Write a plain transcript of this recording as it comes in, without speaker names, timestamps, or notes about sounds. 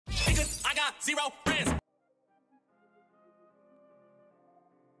got 0 friends.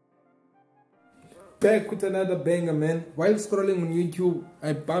 Back with another banger, man. While scrolling on YouTube,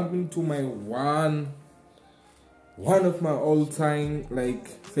 I bumped into my one of my all-time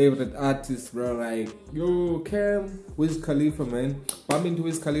favorite artists, bro. Like, yo, Cam, Wiz Khalifa, man. Bumped into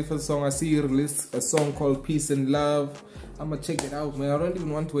Wiz Khalifa's song. I see he released a song called Peace and Love. I'ma check it out, man. I don't even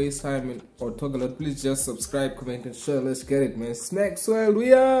want to waste time or talk a lot. Please just subscribe, comment, and share. Let's get it, man. Smakxwrld,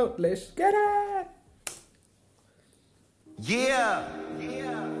 we out. Let's get it. Yeah.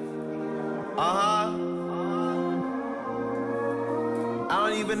 I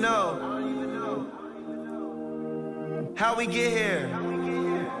don't even know how we get here.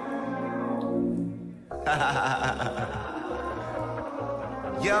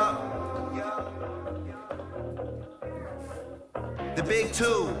 Yup. The big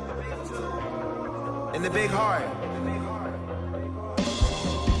two and the big heart.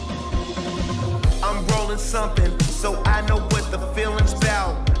 I'm rolling something, so I know what the feeling's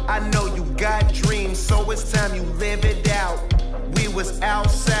about. I know you got dreams, so it's time you live it out. We was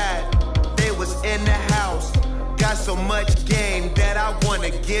outside, they was in the house. Got so much game that I wanna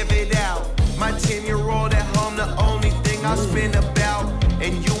give it out. My 10-year-old at home, the only thing I spin about.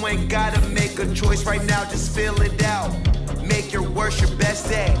 And you ain't gotta make a choice right now, just fill it out. Make your worst your best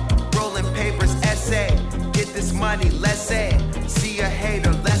day. Rolling papers, essay. Get this money, let's say. See a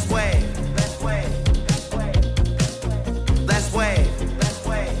hater, let's wave. Let's wave. Let's wave. Let's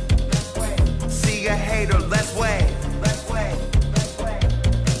wave. See a hater, let's wave. Let's wave.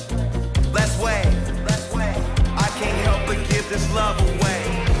 Let's wave. Let's wave. I can't help but give this love away.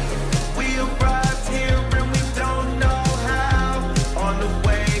 We arrived here and we don't know how. On the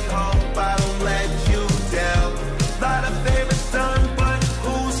way home, I don't let you down. Lot of favors done, but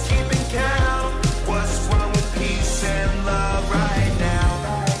who's keeping count? What's wrong with peace and love right now?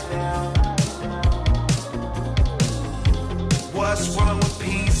 What's wrong with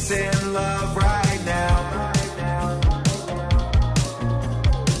peace and love right now?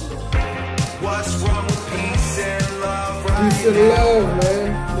 What's wrong with peace and love right now? Peace and love, man.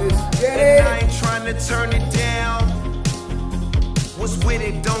 Let's get it. And I ain't trying to turn it down. What's with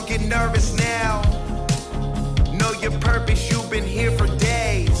it? Don't get nervous now. Know your purpose, you've been here for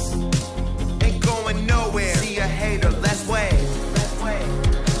days. Ain't going nowhere. See a hater, let's wave. Let's wave.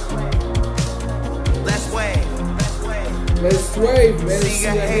 Let's wave. Let's wave, man. See a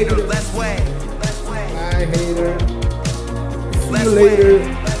hater, let's wave. Bye, hater. See Let's you later.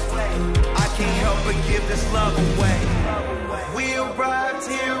 wave. I can't help but give this love away. We arrived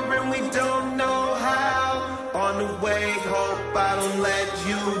here and we don't know how. On the way, hope I don't let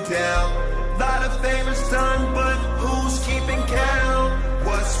you down. Lot of favors done, but who's keeping count?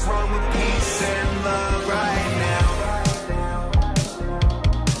 What's wrong with peace and love right now?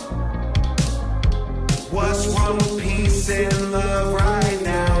 What's wrong with peace and love right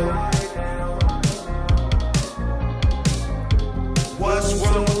now? What's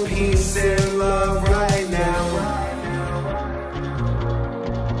wrong with peace and love right now?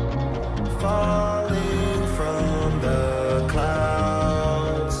 Falling from the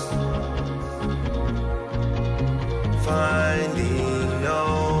clouds, finding no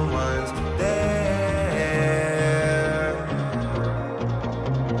one's there.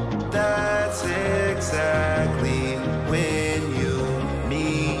 That's exactly when you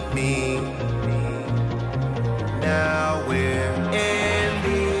meet me. Now we're in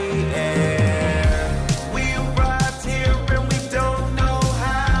the air. We arrived here and we don't know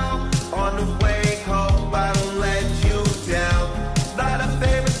how. On the way home, I don't let you down. Lot of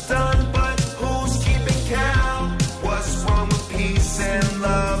favors done, but who's keeping count? What's wrong with peace and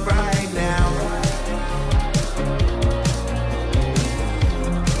love right now?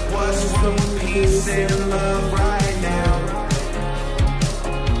 What's wrong with peace and love right now?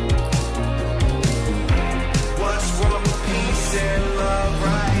 What's wrong with peace and love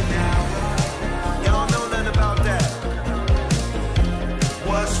right now? Y'all know nothing about that.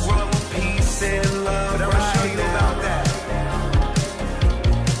 What's wrong with peace and love right now? But I'ma show you about that.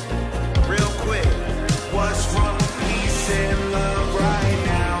 Real quick. What's wrong with peace and love right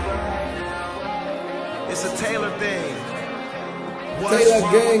now? It's a Taylor thing. What's Taylor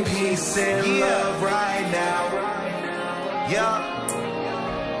wrong gang. with peace and love right now? Yup.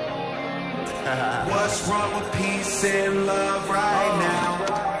 What's wrong with peace and love right now?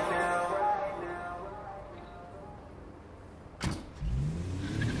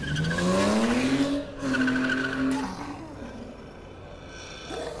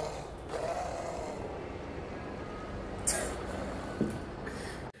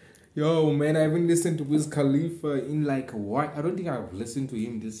 Yo, man, I haven't listened to Wiz Khalifa in like a while. I don't think I've listened to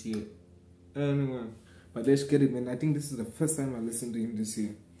him this year. Anyway, but let's get it, man. I think this is the first time I listened to him this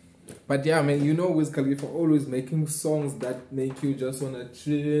year. But yeah, man, you know Wiz Khalifa always making songs that make you just wanna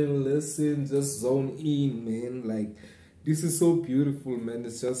chill, listen, just zone in, man. Like, this is so beautiful, man.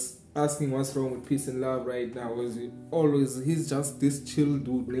 It's just asking what's wrong with peace and love right now. He's just this chill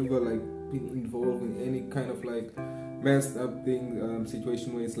dude, never like been involved in any kind of like messed up thing,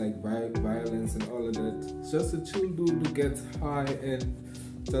 situation where it's like violence and all of that. It's just a chill dude who gets high and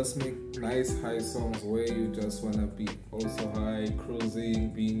just make nice high songs where you just wanna be also high, cruising,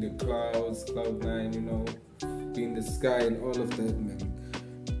 be in the clouds, cloud nine, you know, be in the sky and all of that, man.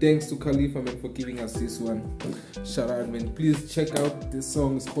 Thanks to Khalifa, man, for giving us this one. Shout out, man. Please check out this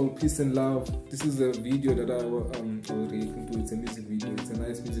song. It's called Peace and Love. This is a video that I was reacting to. It's a music video. It's a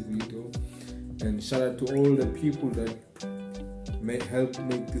nice music video. And shout out to all the people that may help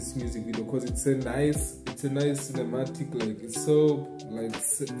make this music video, because it's a nice cinematic, like it's so like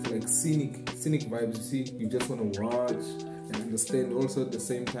scenic vibes. You see, you just want to watch and understand also at the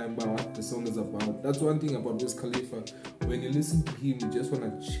same time about what the song is about. That's one thing about Wiz Khalifa. When you listen to him, you just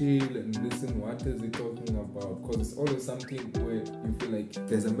want to chill and listen what is he talking about, because it's always something where you feel like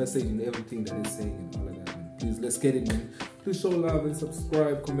there's a message in everything that he's saying and all of that, man. Please, let's get it, man. Please show love and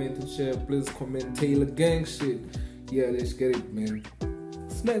subscribe, comment and share. Please comment Taylor gang shit. Yeah, let's get it, man.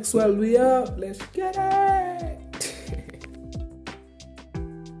 Smakxwrld, we up. Let's get it.